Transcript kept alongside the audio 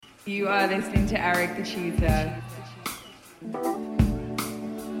You are listening to Eric the Tutor.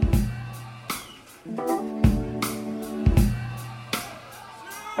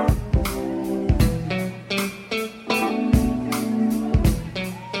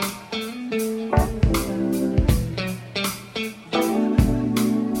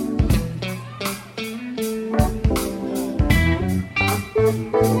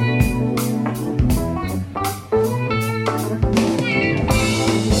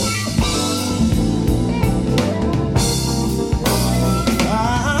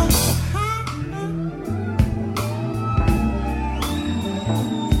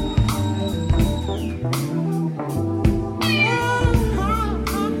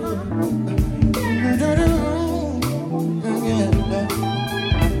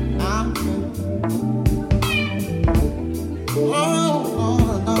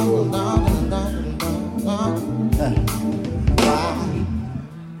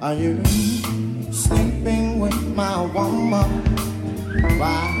 Are you sleeping with my woman?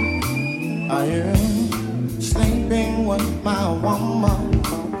 Why are you sleeping with my woman?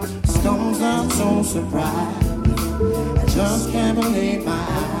 Stones are so surprised. I just can't believe my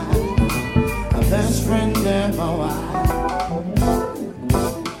eyes. My best friend and my wife.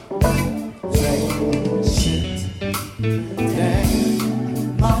 Say shit, damn,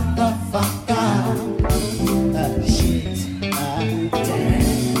 motherfucker. Shit, damn,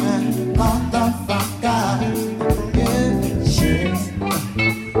 motherfucker. Yeah, shit,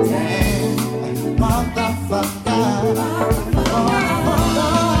 damn, motherfucker.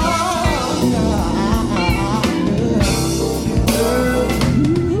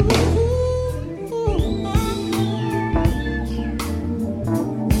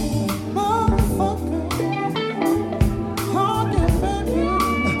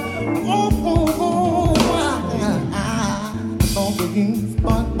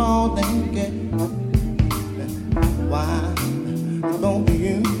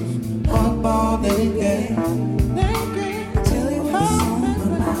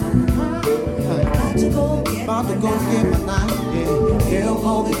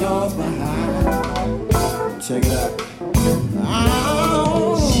 Check it out.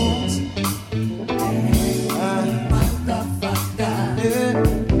 Oh, shit. Motherfucker.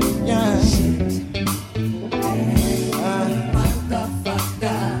 Yeah. Shit.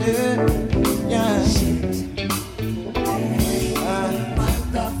 Motherfucker. Yeah. Shit.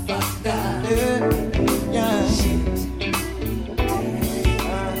 Motherfucker. Yeah. Shit.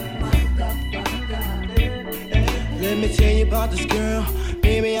 Let me tell you about this girl.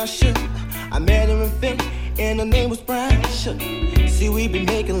 Maybe I should. I met her in Philly, and her name was Brian. See, we be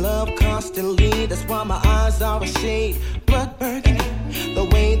making love constantly. That's why my eyes are a shade blood burgundy. The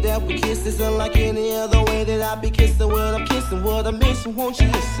way that we kiss is unlike any other way that I be kissing. What I'm kissing, what I'm missing, won't you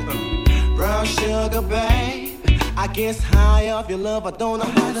listen? Brown sugar, babe. I guess high off your love, I don't know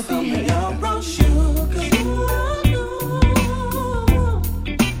how to be your brown sugar.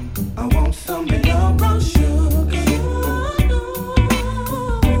 I want some of your brown sugar.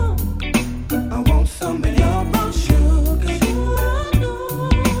 Some of your brown sugar.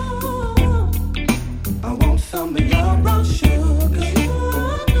 I want some of your brown sugar.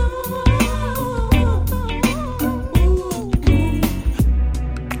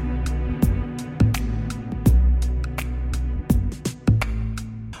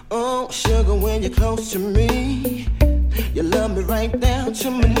 Oh, sugar, when you're close to me, you love me right down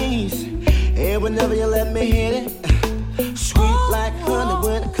to my knees. And whenever you let me hit it, sweet like honey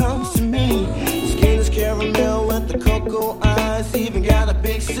when it comes to me. Skin is caramel with the cocoa eyes. Even got a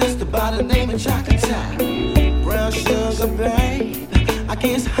big sister by the name of Chocolate. Brown sugar, babe. I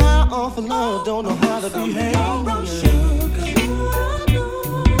guess high off of love, don't know how to behave. Brown sugar.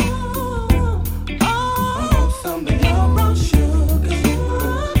 I want some of your brown sugar.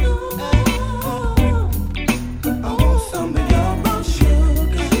 I want some of your brown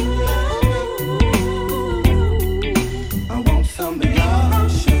sugar. I want some of your brown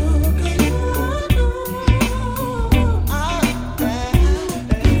sugar.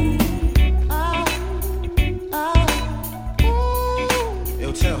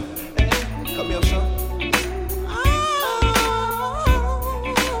 Yo, Tim, come here, son.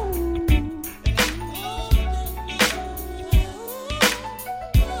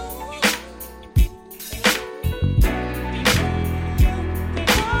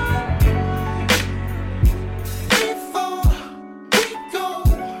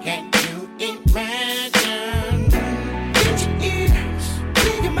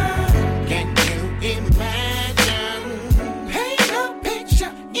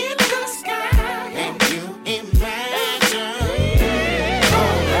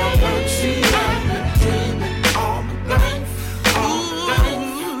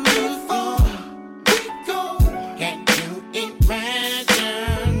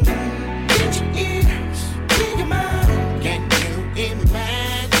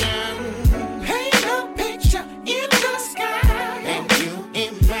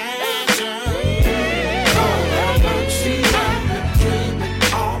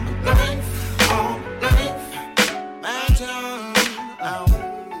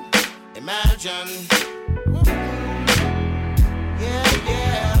 imagine. Yeah,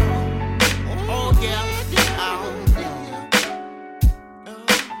 yeah. Oh, yeah. Oh, yeah.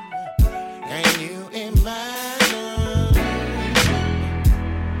 Can you imagine?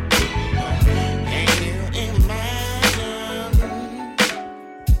 Can you imagine?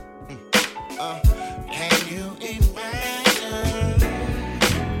 Can you imagine?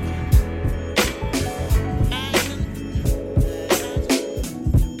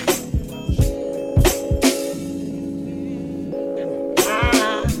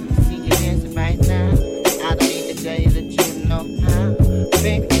 I see you dancing right now. I don't need to tell you that you know how.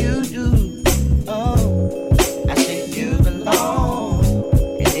 Baby, you do. Oh, I say you belong.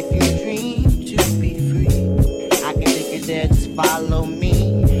 And if you dream to be free, I can take you there, just follow me.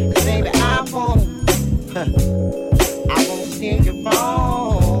 'Cause baby, I won't steer you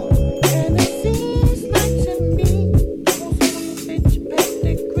wrong. And it seems like to me, most of them fit your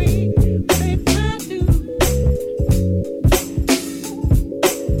pedigree. Baby, I do.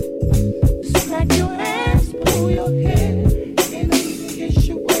 Smack your ass, pull your hair, and even kiss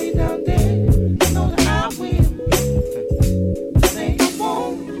your way down there. Know that I will. Say I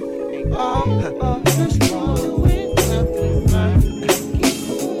won't. Just roll it up and right. Keep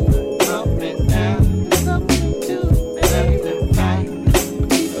moving up and down, up and to left and right.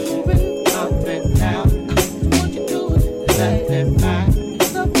 Keep moving up and down. What you do is left and right.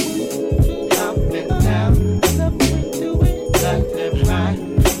 Up and down, up and do it left and right.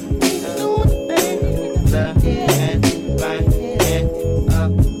 Keep doing it, baby. Left and right, and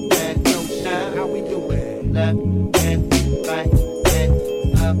up and down. How we do it? Left and right, and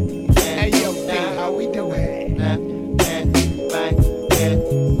up and down. How we do it? Left and right, and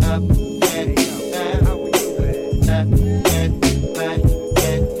up and down. How we do it? Left and right,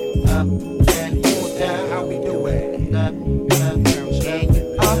 and up and down. How we do it? Left, yeah, you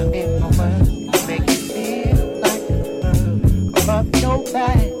are in my world. Make you feel like a bird above your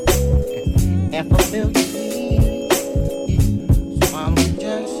back and fulfill your needs. So I'm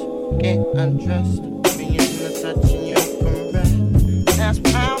just get undressed, being in the touch and your caress. That's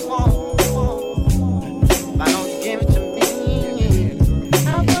what I want.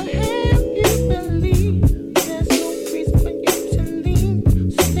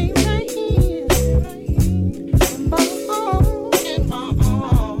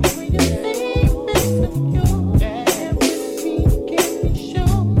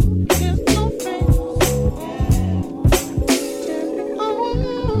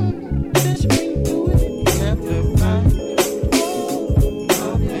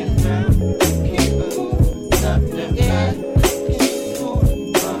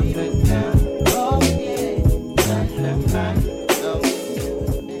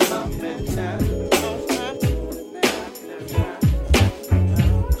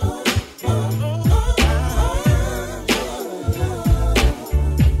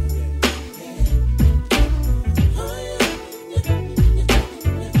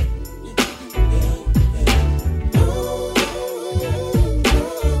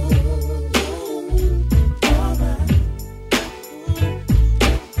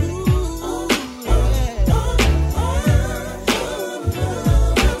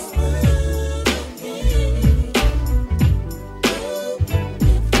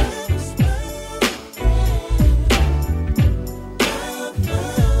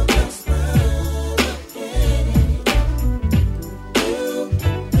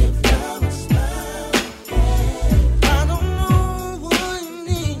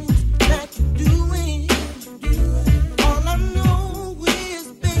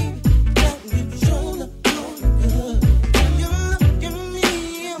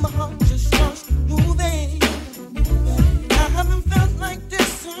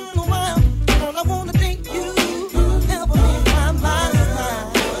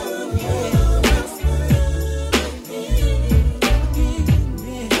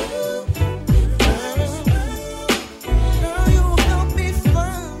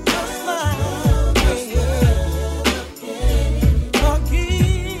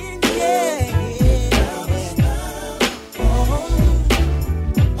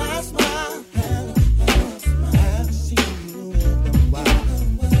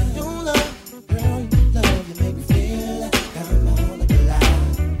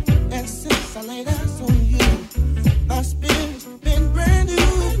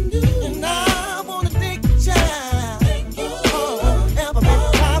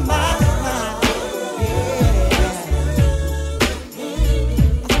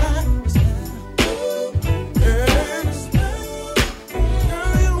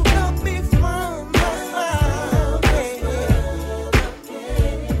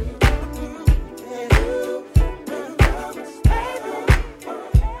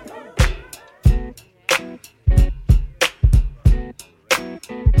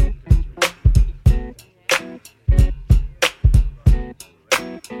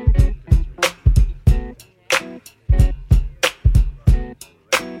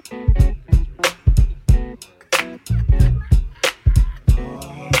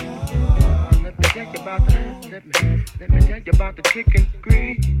 Let me tell you about the chicken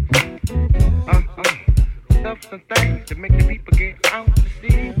grease. Stuff some things to make the people get out to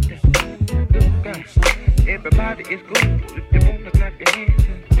see. Look, everybody is good. If you wanna clap your hands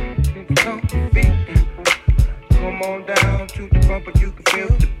and stomp your feet, come on down to the front, but you can feel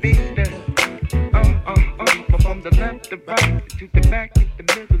the beat. From the left to right, to the back, in the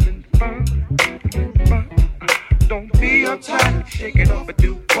middle, and the front. Don't be uptight, shake it up and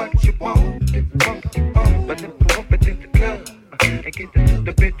do what you want. But then pump it in the club and get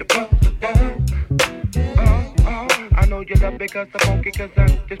the bit to bump it down. I know you love because I'm funky, cause I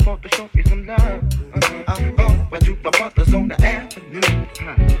just want to show you some love. But you the mothers on the avenue,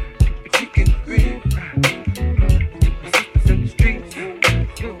 chicken grill, sisters in the streets,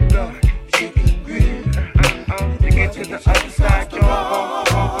 good Lord, chicken grill. To get to the other side,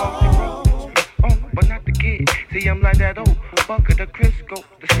 but not the kid. See, I'm like that old bucket of Crisco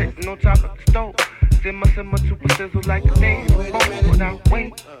that's sitting on top of the stove. Simmer, super sizzle like a thing. But I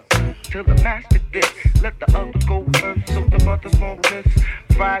wait till the master this. Let the others go first, so the butters won't miss.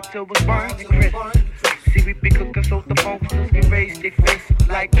 Fried till it's burning crisp. See, we be cooking so the folks can raise their fists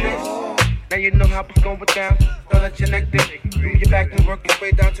like this. Now you know how it's going down. Don't let your neck dip. Move your back and work your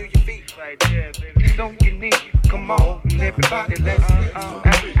way down to your feet. Right there, baby. So you need, come on, everybody, let's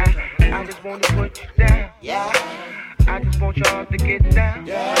I just wanna put you down. Yeah. I just want y'all to get down.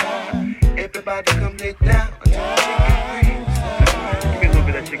 Yeah. Everybody come lay down. Yeah. Give me a little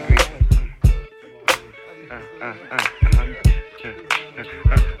bit of chicken grease.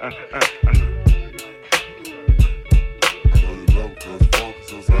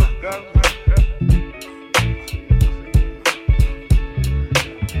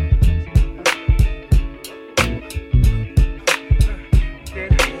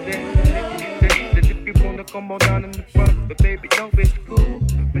 Come on down in the front, but baby, no, it's cool.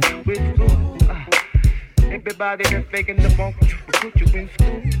 It's cool. Everybody that's faking the funk will put you in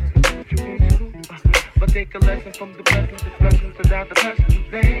school. But take a lesson from the blessings without the blessings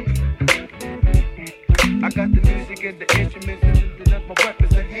things. I got the music and the instruments and that's my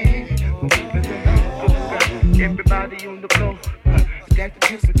weapons at hand. Everybody on the floor, that's the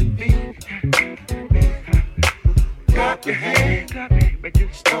kiss of the beat. Clap your hands, but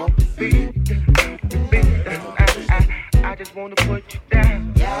just stomp the beat. I just wanna put you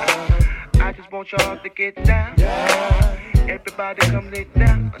down. I just want y'all to get down. Everybody come lay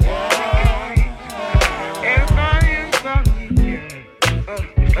down. Everybody is on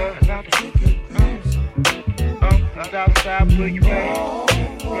outside where you at.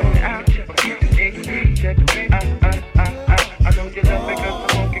 Out I know you love me cause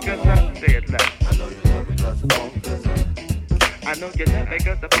I won't cause I say it loud. I know you love me cause I won't cause I know you love me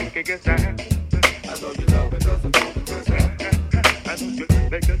cause I won't cause I know you love me cause I won't cause I know you love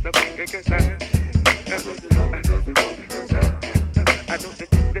me cause I won't cause I know you love me cause I won't cause I know that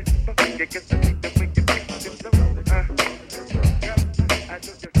you cause I think the way you make it so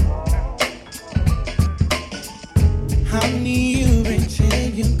honey, you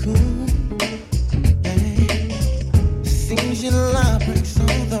pretend you're cool. Seems your love breaks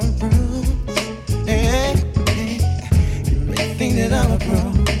all the rules. You may think that I'm a pro,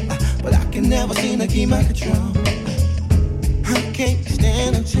 but I can never seem to keep my control. I can't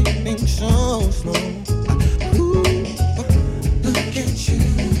stand to take things so slow. Ooh, look at you,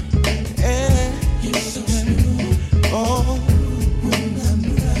 yeah, you're so smooth. Oh, when I'm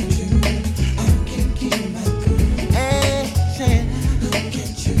around you, I can't keep my cool. Yeah, look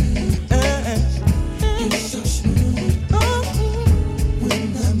at you, you're so smooth. Oh, when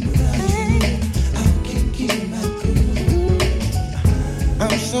I'm around you, I can't keep my cool.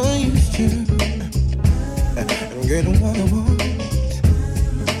 I'm so used to getting what I want,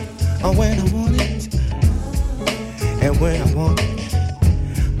 or when I want it, and when I want it.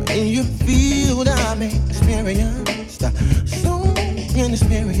 When you feel that I'm experienced, so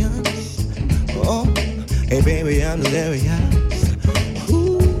inexperienced. Oh, hey baby, I'm delirious.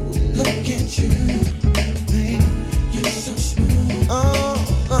 Ooh, look at you, babe, you're so smooth. Oh,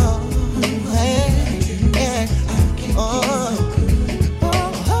 hey, yeah, oh.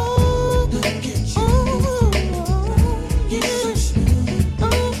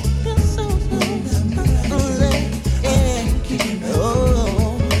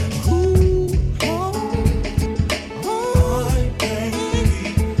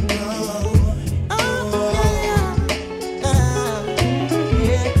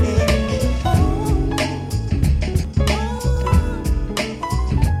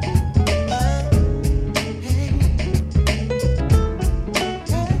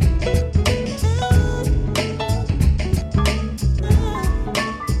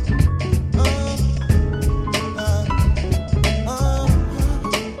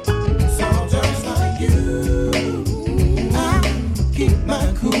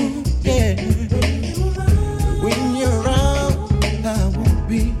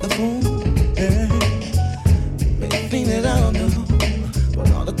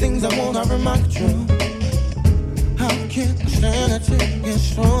 things I want are in my control. How can I stand it take it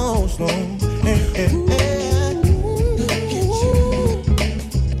slow, slow? Hey, hey, hey. Look at you,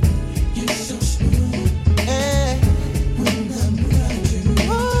 you're so smooth. Hey, when I'm around you,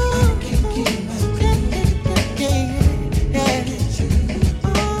 I can't keep my cool. Yeah, look at you,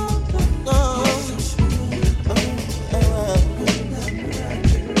 you're so smooth. When I'm around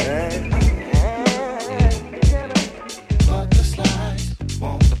you, fuck the slice,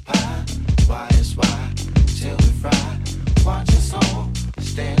 want the pie. Why is why? Till we fry. Watch us all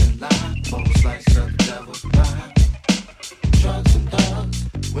stand in line. Both slices of the devil's pie. Drugs and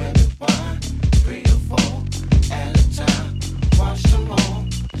thugs, women, wine. 3 or 4 at a time. Watch them all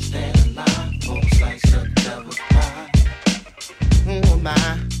stand in line. Both slices of the devil's pie. Who am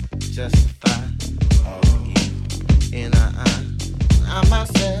I? Justify all evil in our eyes. I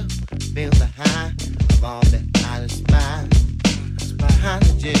myself feel the high of all that I despise. It's behind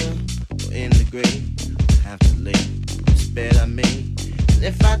the jail or in the grave. I have to live, it's better me. And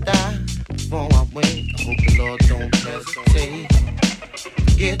if I die before I wait, I hope the Lord don't hesitate.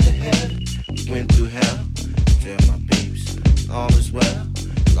 Get to heaven, we went through hell. Tell my peeps, all is well.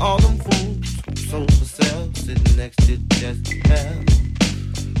 And all them fools, souls for sale, sitting next to just hell.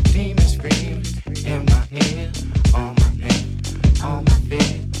 Demons scream in my head, on my neck, on my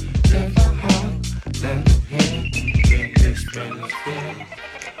bed. If I hurt, let them hear. Get this spinning still.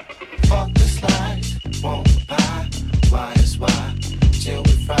 Fuck the slice, won't buy. Why is why? Till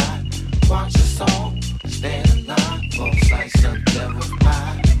we fry. Watch us all stand in line. Both slices of devil's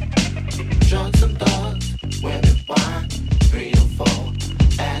pie. Drugs and thugs, women, wine. 3 or 4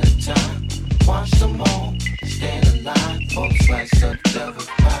 at a time. Watch them all stand in line. Both slices of devil's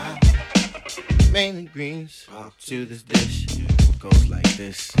pie. Mainly greens to this dish. Goes like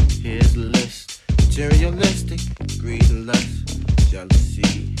this. Here's the list. Materialistic, greed and lust,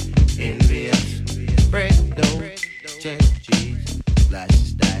 jealousy, envious, bread and dough, check cheese, flash and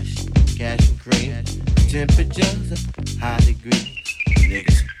stash, cash and cream, temperatures of high degrees,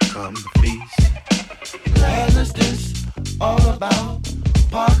 niggas come to feast. What is this all about?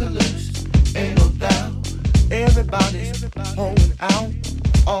 Apocalypse, ain't no doubt. Everybody's holding out,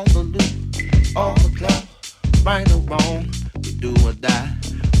 all the loot, all the clout, right or wrong, we do or die.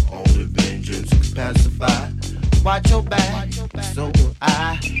 Only vengeance can pacify. Watch your back, so will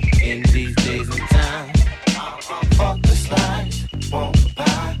I. In these days and time, fuck the slice, won't the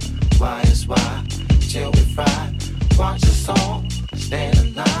pie. Why is why? Till we fry. Watch us all stand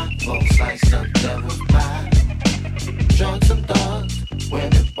in line. Both slices of devil's pie. Drugs and thugs,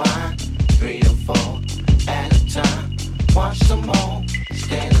 women, wine. 3 or 4 at a time. Watch them all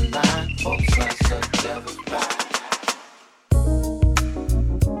stand in line. Both slices of devil's pie.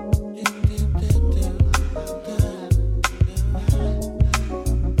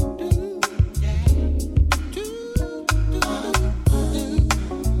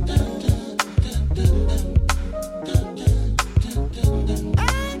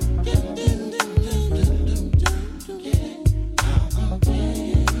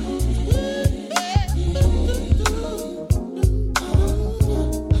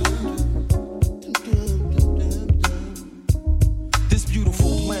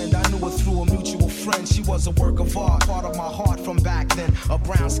 Was a work of art, part of my heart from back then. A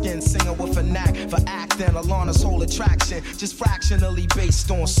brown-skinned singer with a knack for acting. Alana's whole attraction, just fractionally based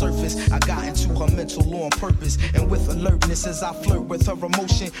on surface. I got into her mental law on purpose, and with alertness as I flirt with her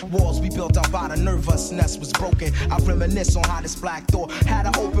emotion. Walls we built up by the nervousness was broken. I reminisce on how this black door had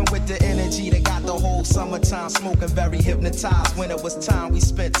to open with the energy that got the whole summertime smoking, very hypnotized. When it was time, we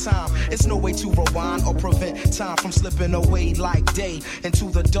spent time. It's no way to rewind or prevent time from slipping away like day into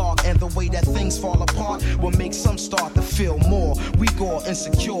the dark, and the way that things fall apart will make some start to feel more. We go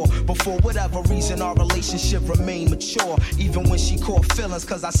insecure, but for whatever reason our relationship remained mature. Even when she caught feelings,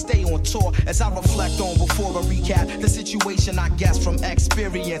 cause I stay on tour. As I reflect on before a recap the situation, I guess from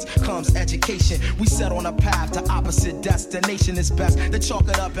experience comes education. We set on a path to opposite destination. It's best to chalk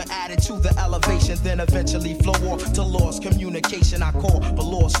it up and add it to the elevation, then eventually flow off to lost communication. I call but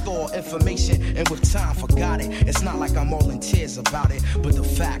lost store information, and with time forgot it. It's not like I'm all in tears about it, but the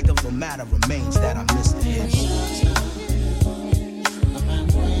fact of the matter remains that I missed it.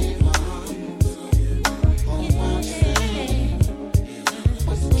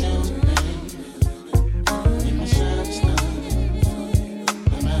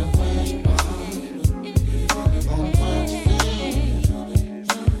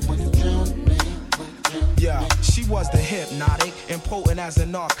 was the hypnotic, impotent as a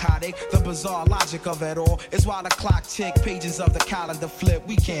narcotic. The bizarre logic of it all is why the clock tick, pages of the calendar flip.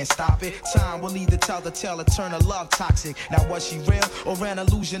 We can't stop it. Time will either tell the tale or turn a love toxic. Now was she real or an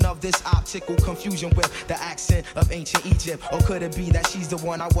illusion of this optical confusion with the accent of ancient Egypt? Or could it be that she's the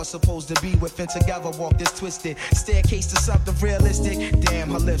one I was supposed to be with and together walk this twisted staircase to something realistic?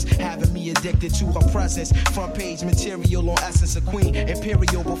 Damn, her lips having me addicted to her presence. Front page material on essence, a queen,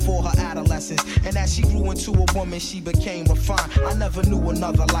 imperial before her adolescence. And as she grew into a woman, she became refined. I never knew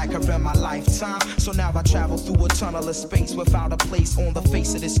another like her in my lifetime. So now I travel through a tunnel of space without a place on the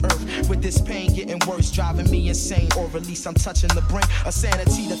face of this earth. With this pain getting worse, driving me insane, or at least I'm touching the brink of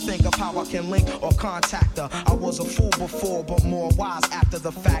sanity to think of how I can link or contact her. I was a fool before, but more wise after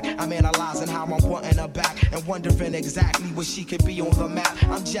the fact. I'm analyzing how I'm wanting her back and wondering exactly where she could be on the map.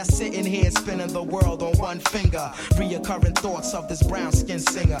 I'm just sitting here spinning the world on one finger. Reoccurring thoughts of this brown-skinned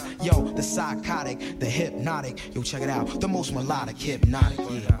singer. Yo, the psychotic, the hypnotic. Yo, check it out. The most melodic, hypnotic,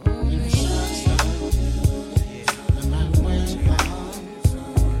 yeah.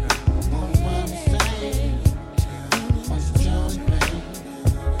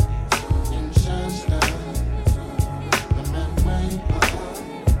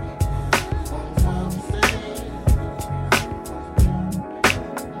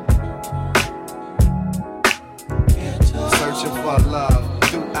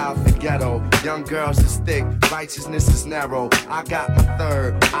 Young girls is thick, righteousness is narrow. I got my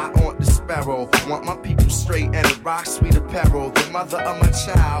third, I want the sparrow. Want my people straight and a rock sweet apparel. The mother of my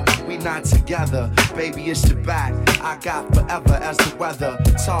child, we not together. Baby, it's your back, I got forever as the weather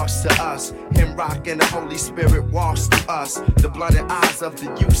talks to us. Him rockin' the Holy Spirit walks through us. The blinded eyes of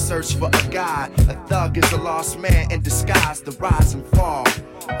the youth search for a guide. A thug is a lost man in disguise. The rise and fall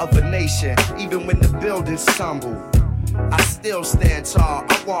of a nation, even when the buildings tumble. I still stand tall.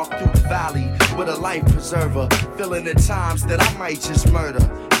 I walk through the valley with a life preserver, feeling the times that I might just murder.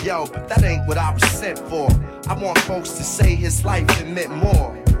 Yo, but that ain't what I was sent for. I want folks to say his life meant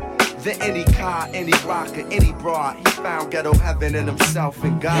more than any car, any rock, or any broad. He found ghetto heaven in himself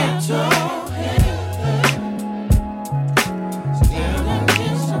and God. Ghetto heaven.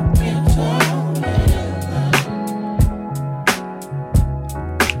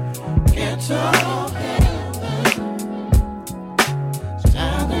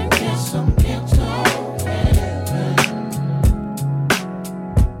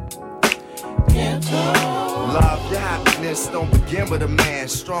 Don't begin with a man,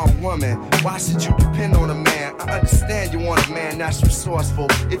 strong woman. Why should you depend on a man? I understand you want a man that's resourceful.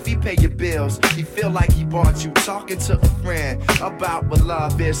 If he pay your bills, he feel like he bought you. Talking to a friend about what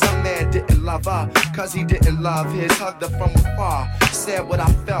love is. Some man didn't love her, cause he didn't love his. Hugged her from afar, said what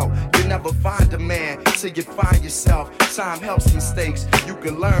I felt. You never find a man till you find yourself. Time helps mistakes you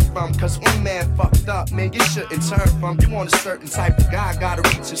can learn from. Cause one man fucked up, man, you shouldn't turn from. You want a certain type of guy, gotta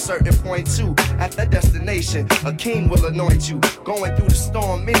reach a certain point too. At that destination, a king will anoint you. Going through the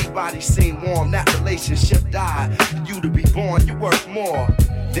storm, anybody seem warm. That relationship died. For you to be born, you worth more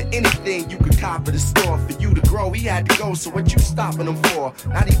than anything you could cop at the store. For you to grow, he had to go, so what you stopping him for?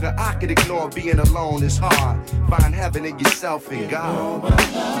 Not even I could ignore being alone is hard. Find heaven in yourself and God.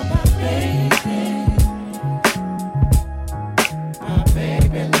 My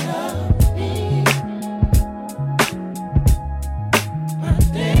baby love me. My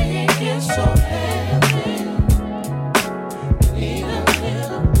day gets so heavy. Need a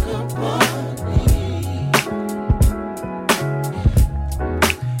little company.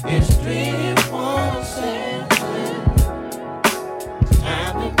 It's 3-4-7.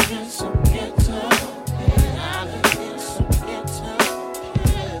 Time to get some ghetto. Time to get some ghetto.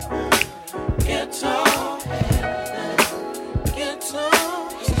 Ghetto. Ghetto.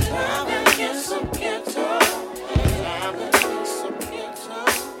 It's time to get some ghetto. Time to get some ghetto.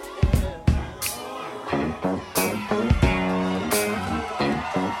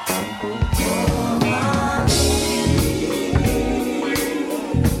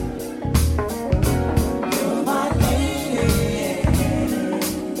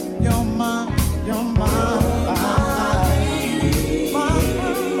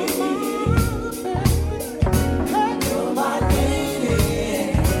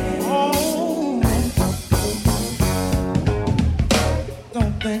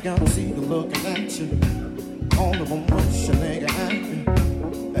 Think I'm seeing looking at you. All of them wish a nigga at you.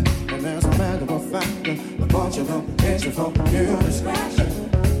 And as a matter of fact, a bunch of them is for you to scratch.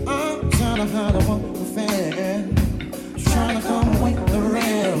 I'm trying to hide a wonderful fan. Trying to come with the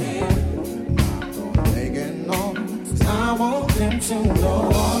real. Taking on, 'cause I want them to know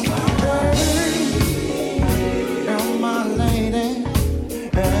I'm my lady. You're my lady.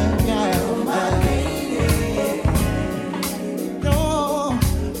 Yeah, my lady.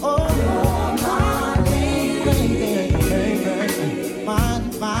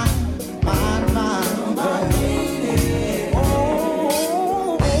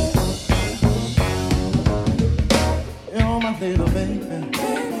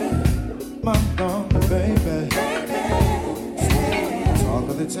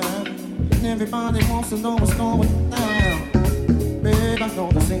 Everybody wants to know what's going down. Babe, I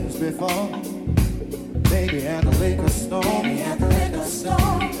know the scenes before. Baby at the liquor store. Baby at the liquor store.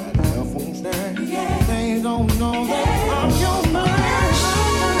 Got the cell phone stand. Yeah. They don't know that I'm your man.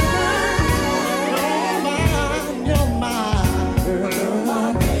 You're my girl. You're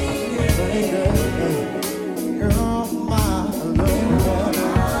my baby. You're my love.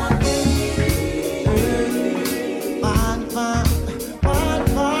 Fine, fine.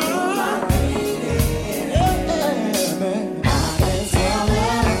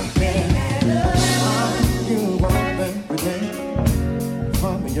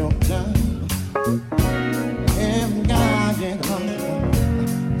 Your time, every guy get hungry.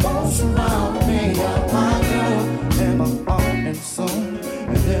 Don't surround me, I'm my girl, and my heart and soul.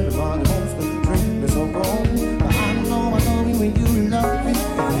 And everybody wants to drink this so cold. But I know when you love me,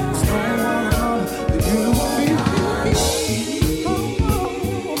 it's no one that you feel.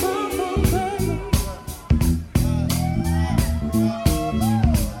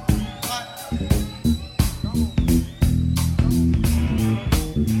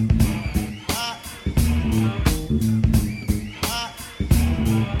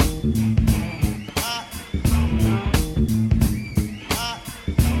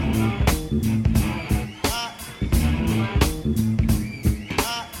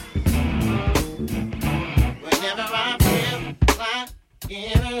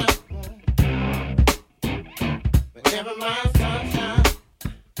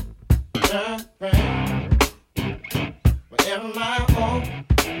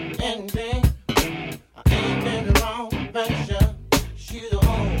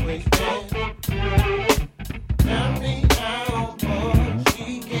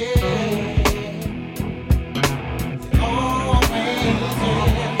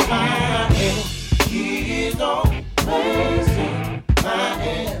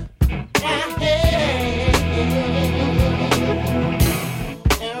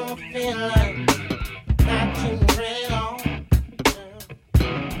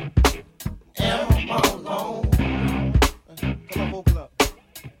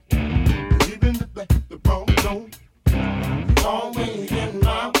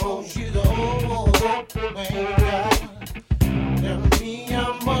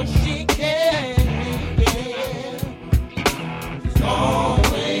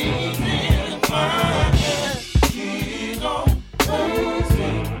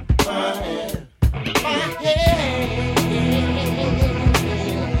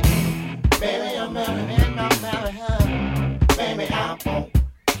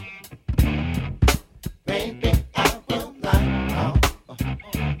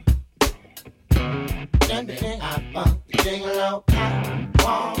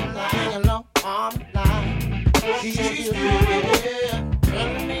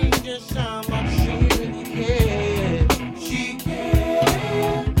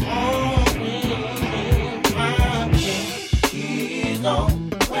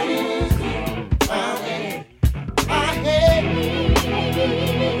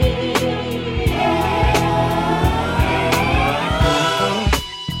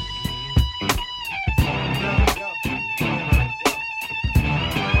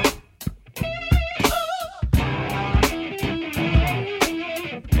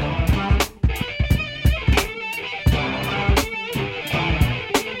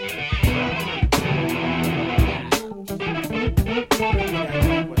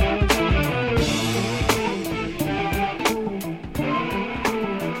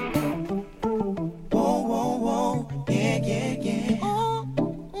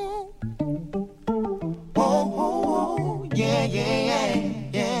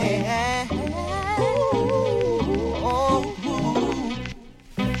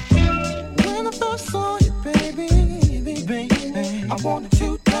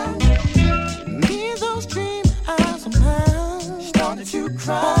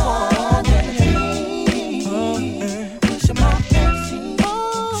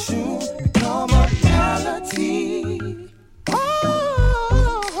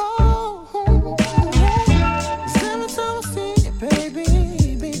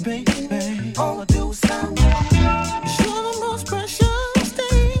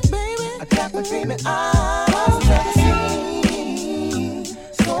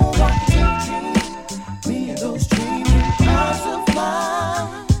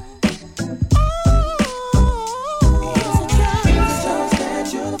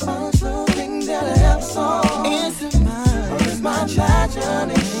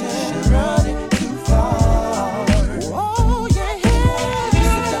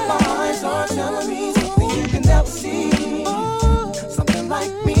 Something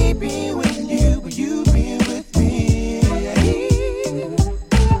like me be with you.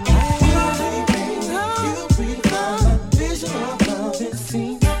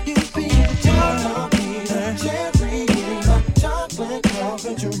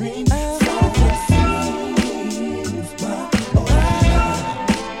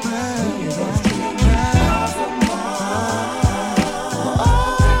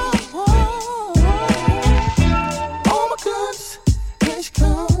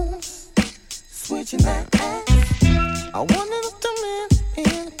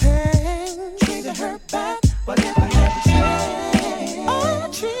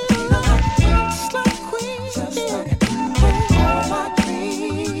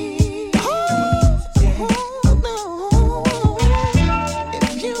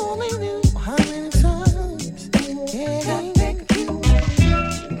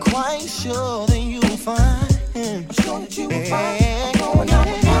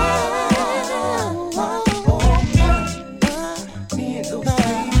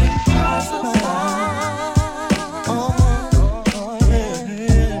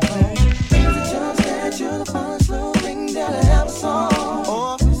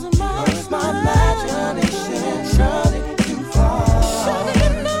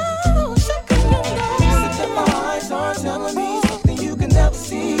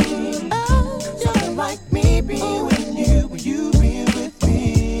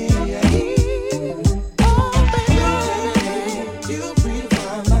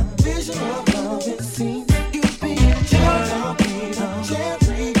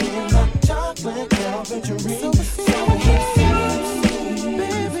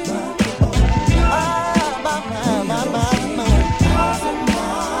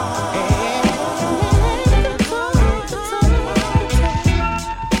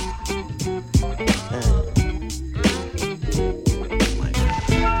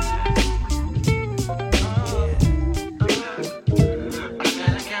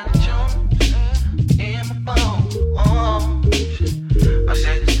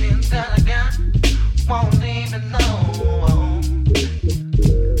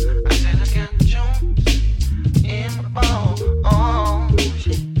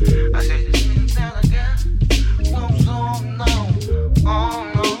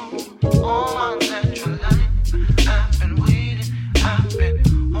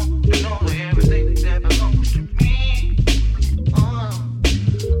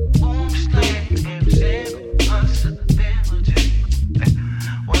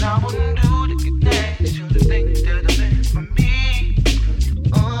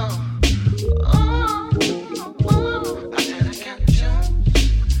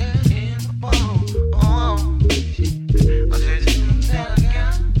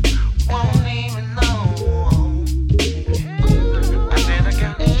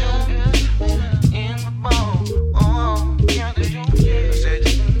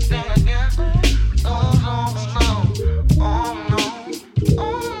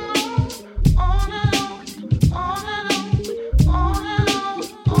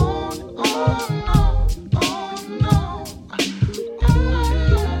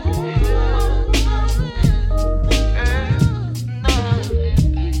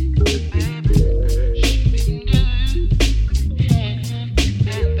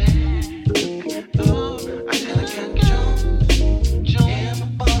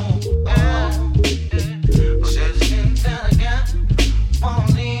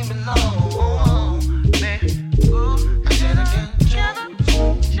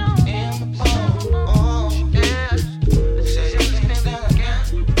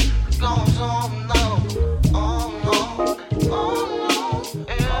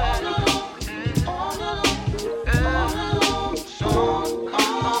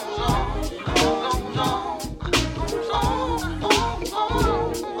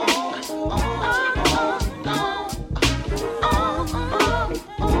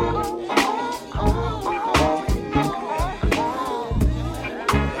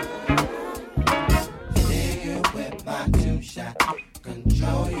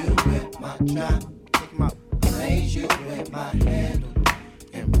 I try. Raise you with my handle,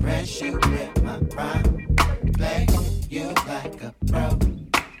 impress you with my pride. Play you like a pro,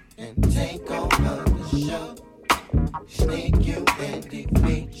 and take over the show. Sneak you and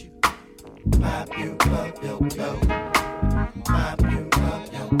defeat you. Pop you up your coat. Pop you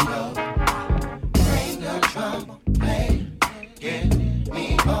up your coat. Bring the drama, play. Give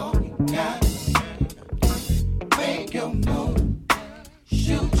me all you got. Make your move.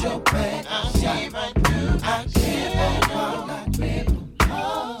 Shoot your back. I see right through. I can't all like people.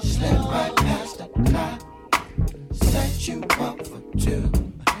 Slip right past the clock. Set you up for two.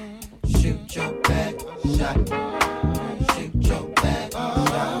 Shoot your back shot. Shoot your back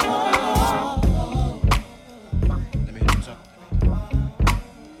shot. Let me hit you something.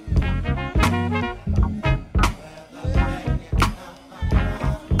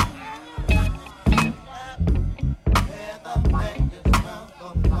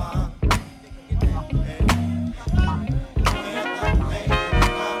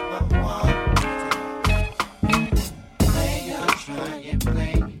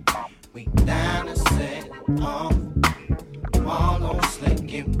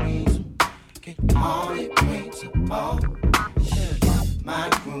 My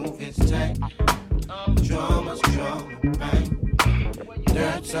groove is tight. Drummer's drumming right.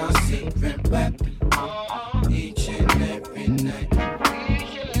 Dirt's our secret weapon. Each and every night.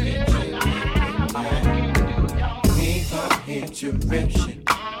 Each and every night. We gon' hit your rip shit.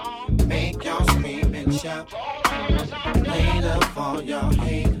 Make y'all scream and shout. Later for y'all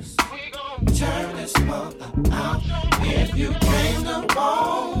haters. Turn this mother out. If you came to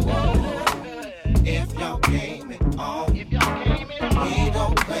war, if y'all came at all, we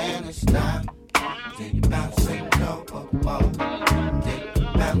don't plan to stop. Then you bouncing up a ball. Then you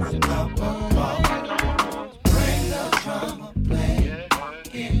bouncing up a ball. Bring the drama, play.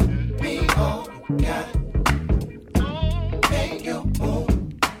 Give me all you got. Make your move.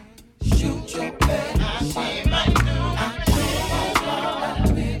 Shoot your back. I see right through. I can't all that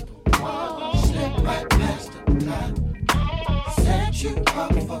little. Slip right past the clock. Set you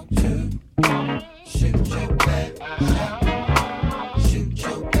up for two. Shoot your back shot. Shoot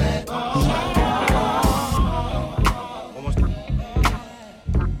your back shot. Almost.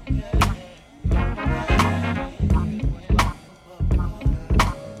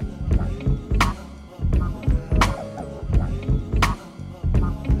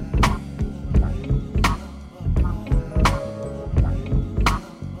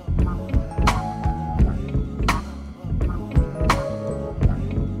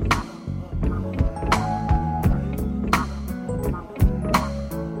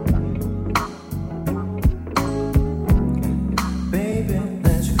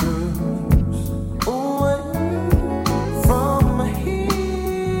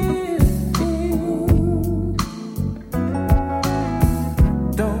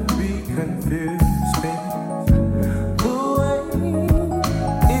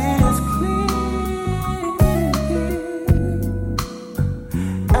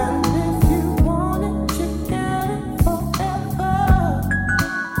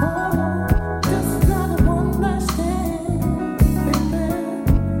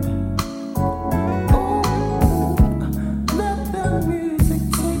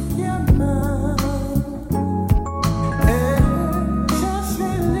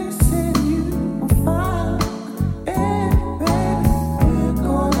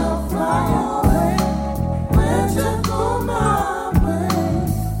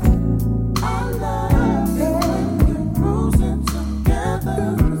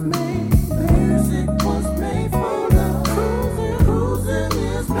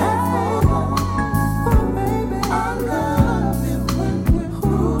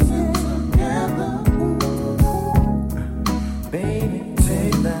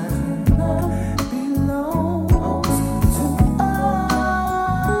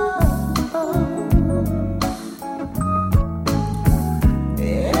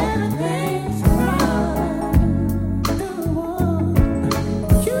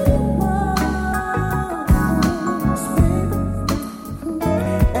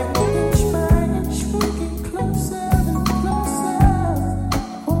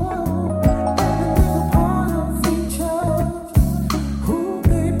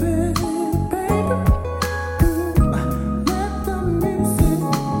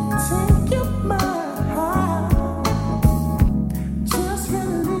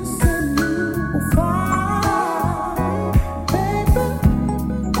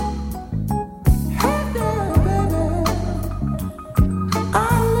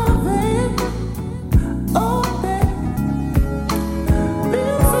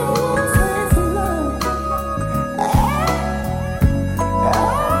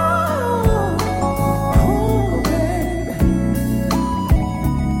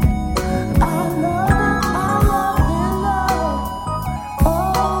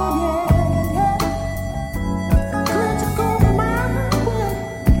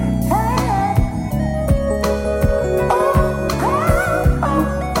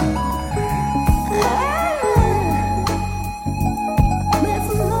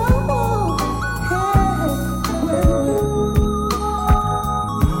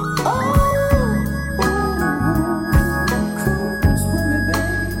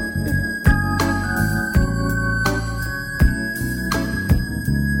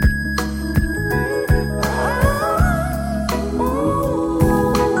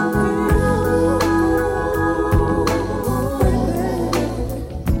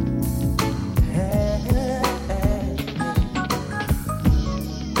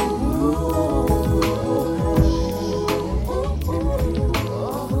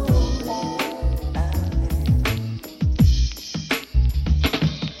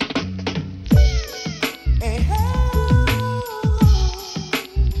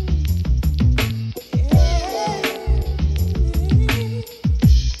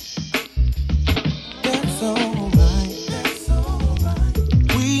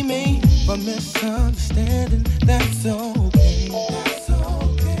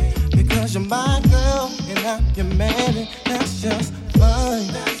 'cause you're my girl and I'm your man, and that's just fine.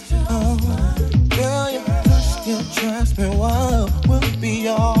 Oh, girl, you still trust me, what will be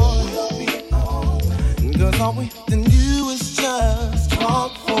all? 'Cause all we can do is just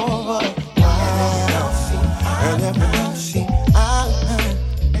talk for a while. And every time she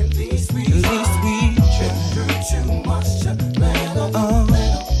at least we drink through too much to let them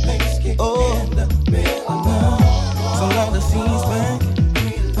things get in the middle. So let the seas back,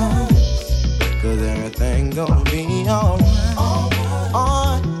 'cause everything gonna be alright.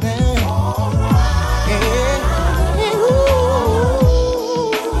 Alright, man. Yeah.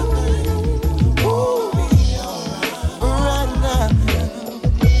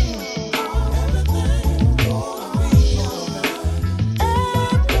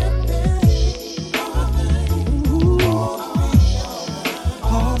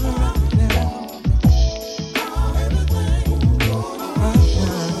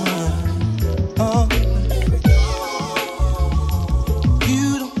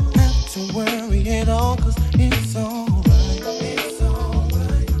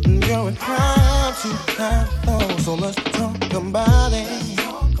 So let's talk about it.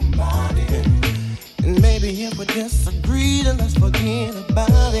 And maybe if we disagree, then let's forget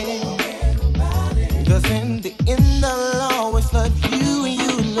about it. 'Cause in the end, I'll always love you and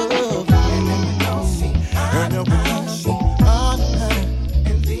you love me. And every time she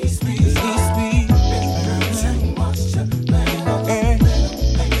at least we too much to let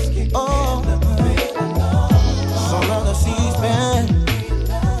oh, so let us see back.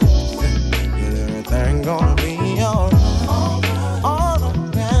 Everything gonna be alright.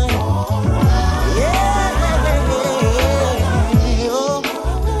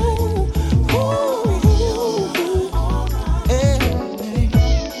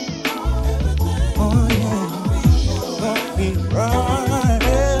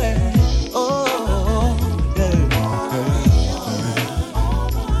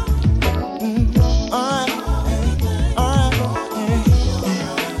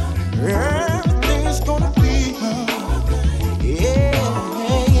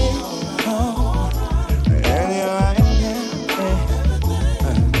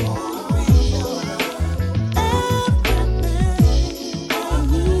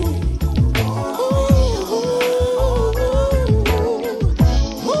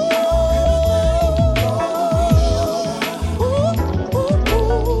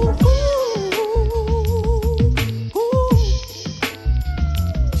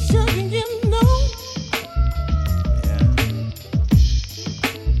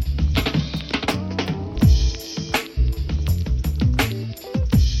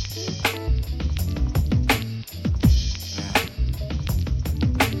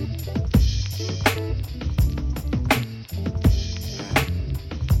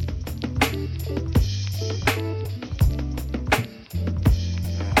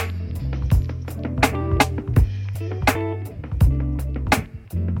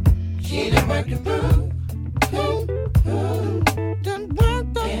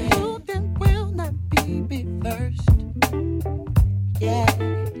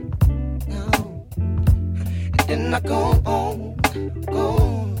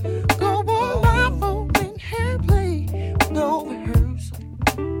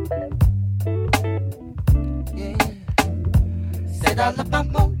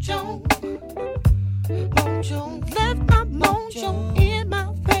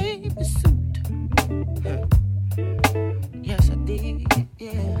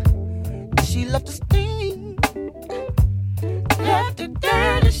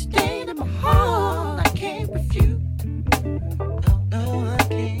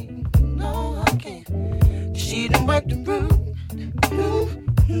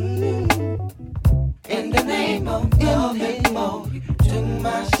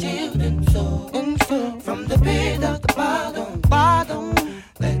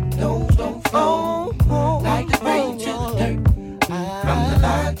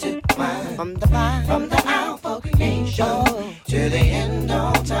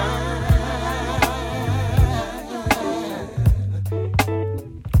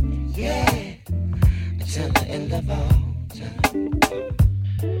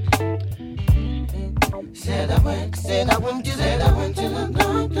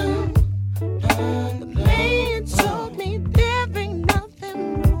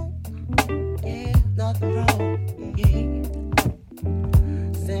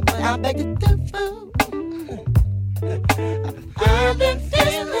 I've been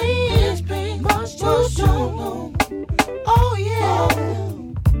feeling it's been much too soon. Oh yeah,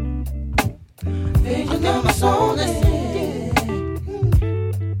 feeling in my soul.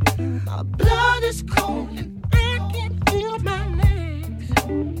 My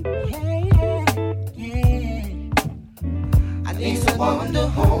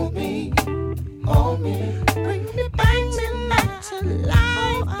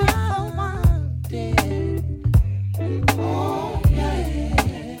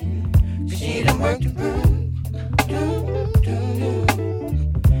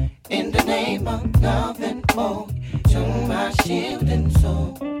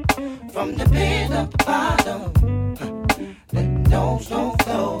from the pit of the bottom. The nose don't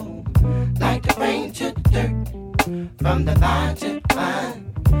flow like the rain to the dirt, from the vine to the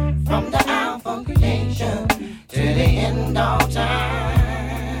vine, from the alpha creation to the end of time.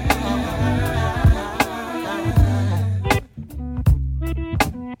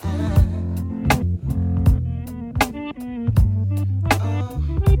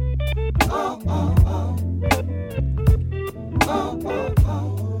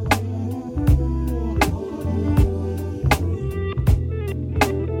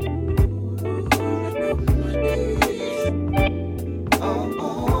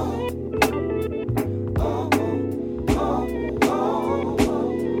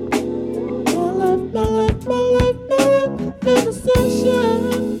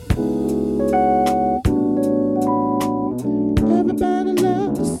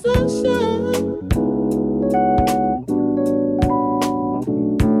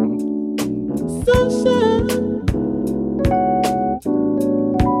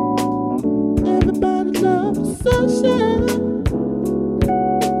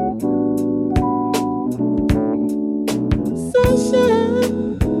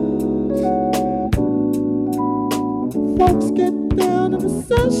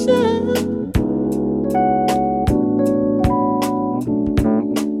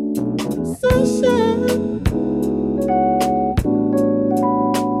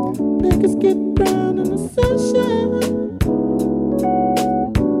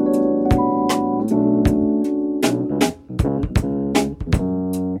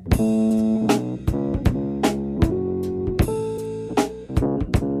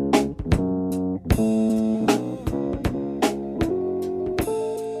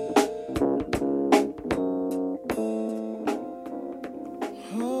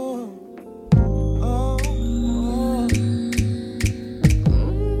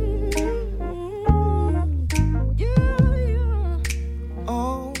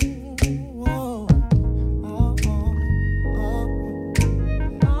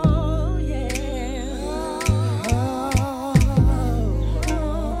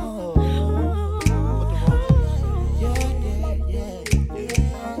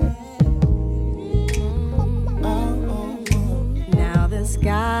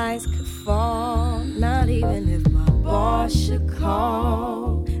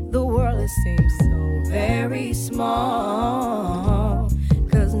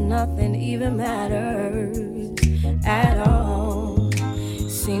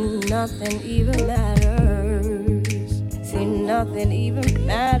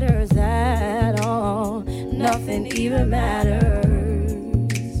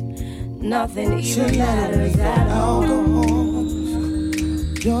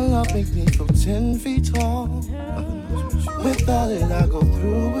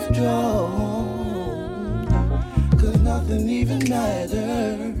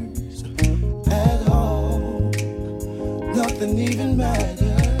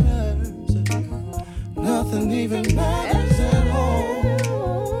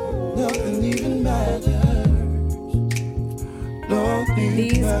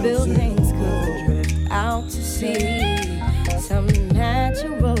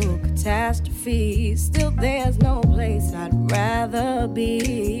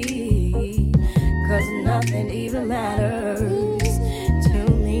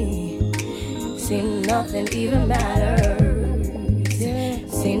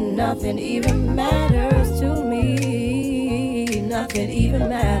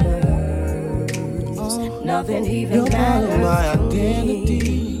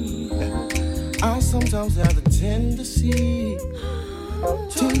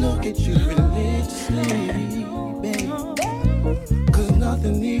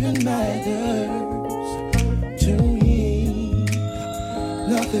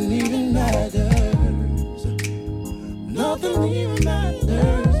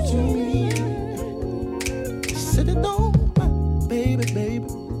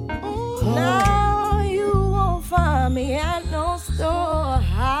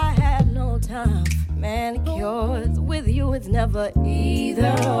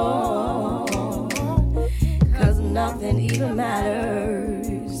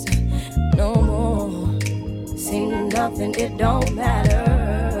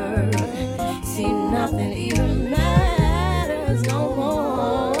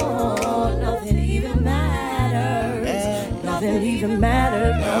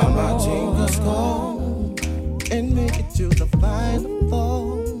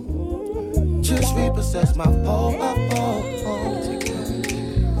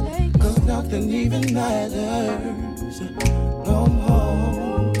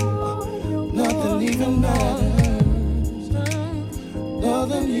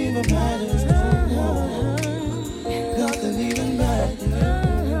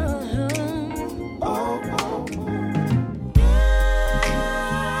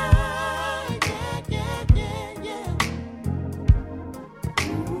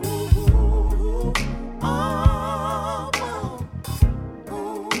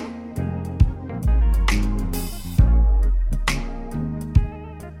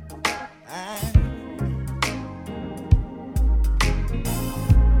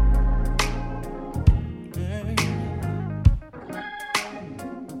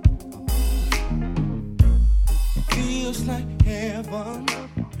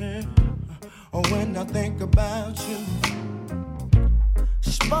 Yeah. Oh, when I think about you,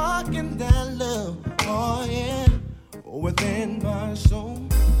 sparking that love, oh yeah, within my soul.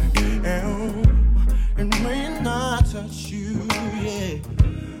 And when I touch you, yeah,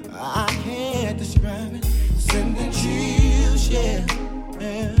 I can't describe it. Sending chills, yeah,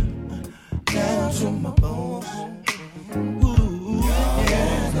 yeah, down to my bones. Ooh,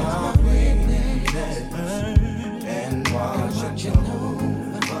 yeah, my weakness, and watching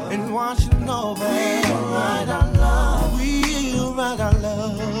over, and watching over. We'll write our love, we'll write our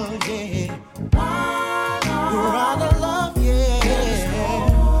love, yeah. We'll write our love, yeah.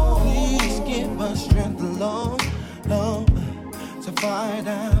 Please give us strength, Lord, Lord, to fight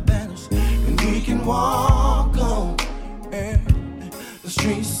our battles, and we can walk on the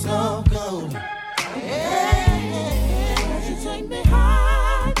streets of gold. Yeah, you take me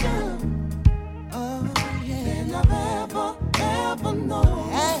higher, oh yeah, than I've ever known.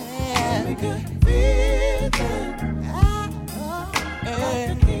 Yeah, we could feel that, like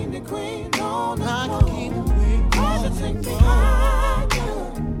the king, the queen, on the throne. You take me higher,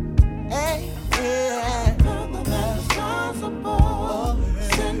 hey, yeah, from the vast stars above.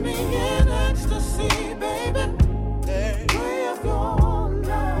 Send me in ecstasy, baby. With your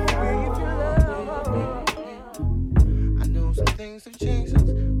love. I know some things have changed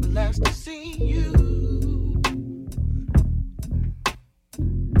since the last I see you.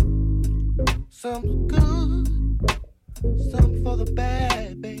 Some good, some for the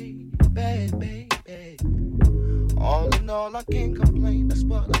bad, baby, bad, baby. All in all, I can't complain. That's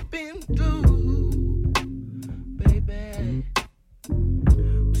what I've been through, baby.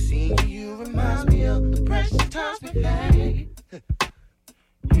 Seeing you reminds me of the precious times we had.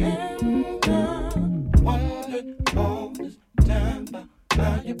 And I wondered all this time about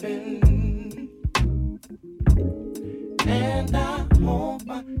how you been. And I hope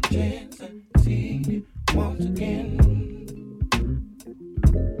I chance to see you once again.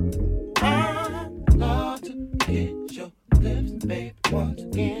 I love to kiss your lips, baby, once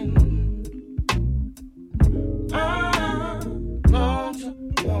again. I long to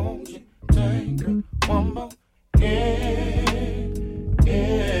want you, take her one more, yeah,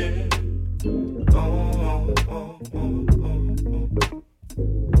 yeah. Oh, oh, oh, oh, oh, oh.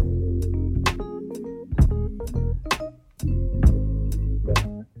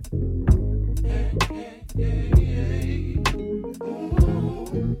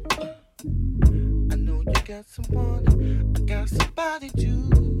 I know you got someone, I got somebody too.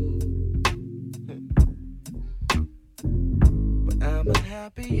 But I'm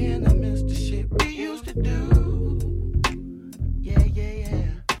unhappy and I miss the shit we used to do. Yeah, yeah,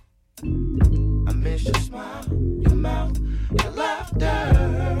 yeah. I miss your smile, your mouth, your laughter,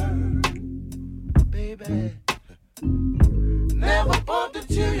 baby. Never bumped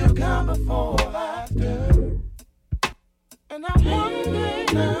until you come before or after. And I wondered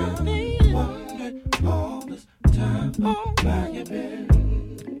all this time, oh, where you been?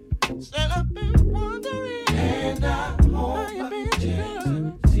 Said I've been wondering, and I hope I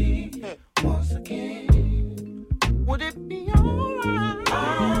can see you once again. Would it be alright?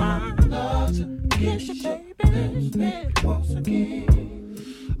 I'd love to kiss you, baby, once again.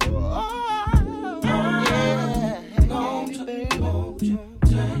 Oh, yeah, long to hold you,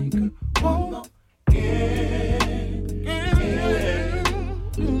 take her one more, yeah.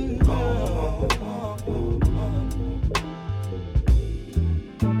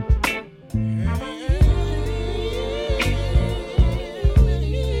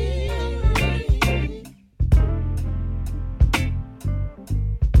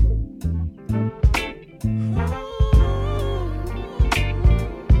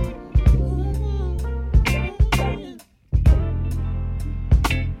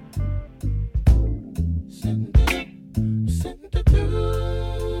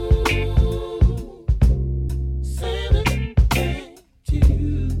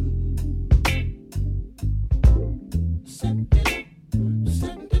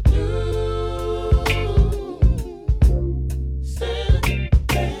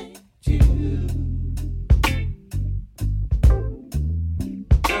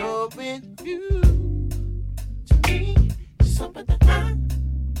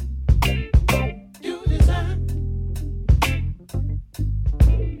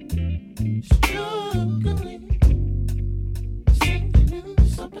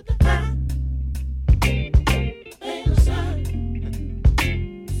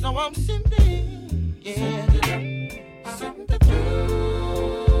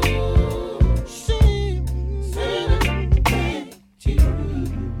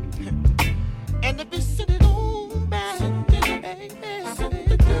 And to be sitting on back, baby,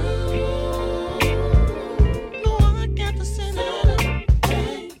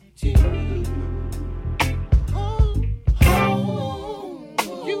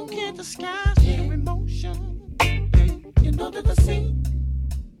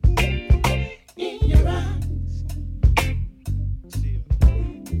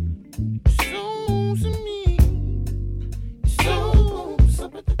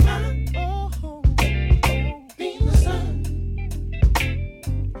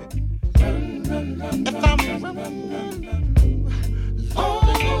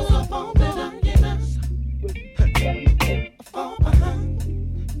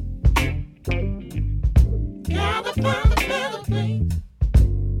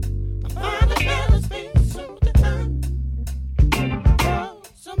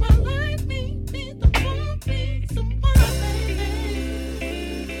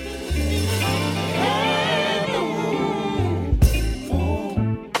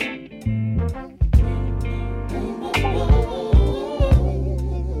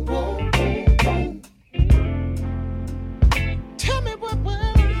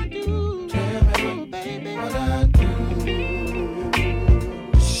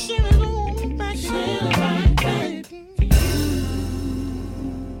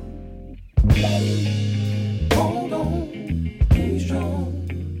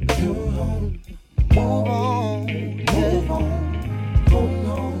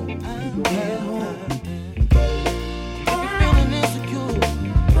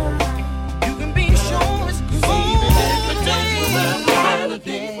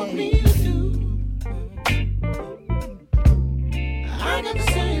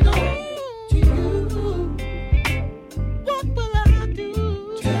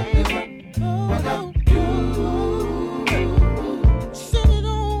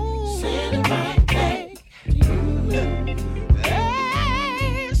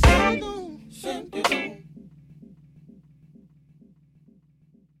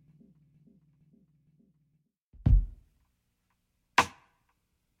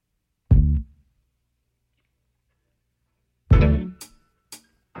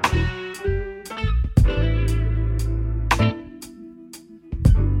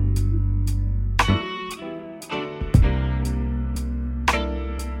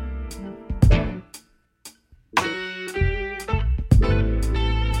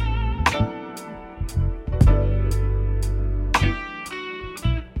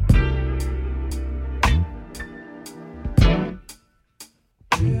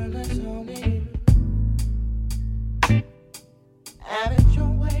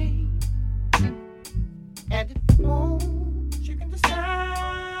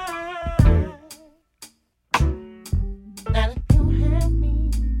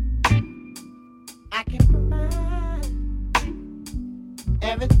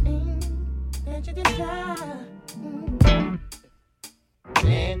 everything that you desire.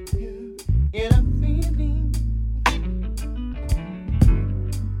 And you get a feeling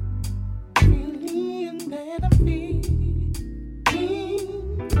that I'm feeling.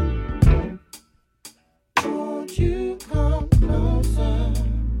 Won't you come closer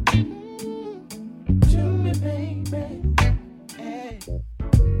to me, baby? Hey.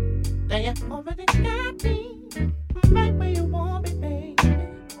 Now you already got me right where you want me, baby.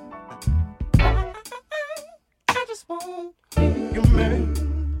 I just want you, man.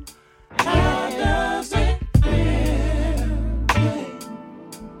 How does it feel?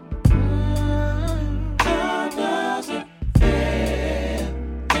 How does it feel?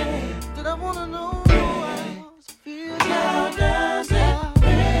 Did I wanna know how it feels? How does it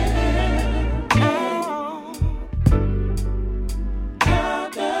feel? How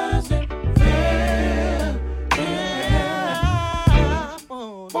does it feel? Yeah.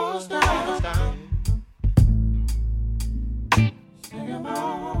 Won't stop. Sing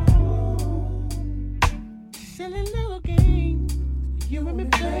along. Silly little games you and me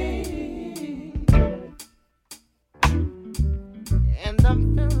play, and I'm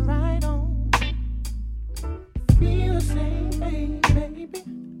feeling right on. Feel the same, baby.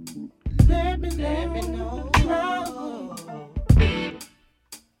 Let me know.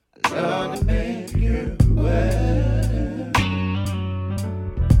 I love to make you well.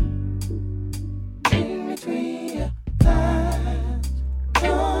 In between your thighs, I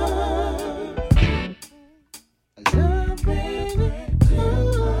love bringing to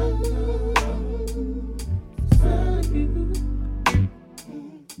you.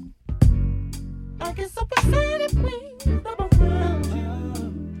 I get so excited, please. I'm around you,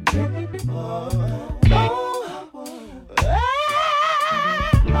 baby. Oh,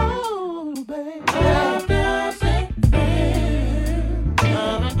 baby. How does it feel?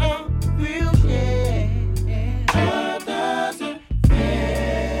 Feel, yeah. How does it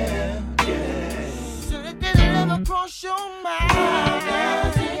feel? Yeah. So it didn't ever cross your mind. How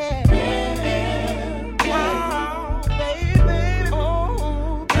does it feel? Oh, baby.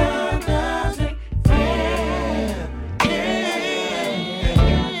 Oh, how does it feel? Yeah.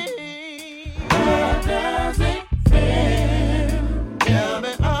 How does it feel? Tell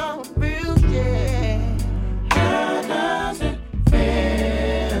me how it feels, yeah. How does it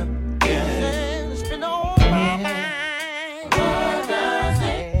feel? Yeah. It's been on my mind. How does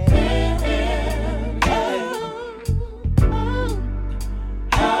it feel? Oh,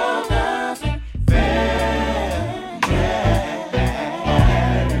 how does it feel?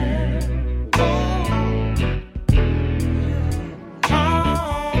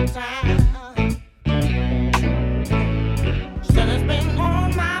 Long time. Said it's been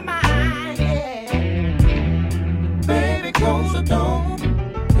on my mind, yeah. Baby, close the door.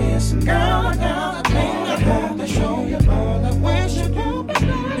 Listen, girl, I got a thing I want to show you all.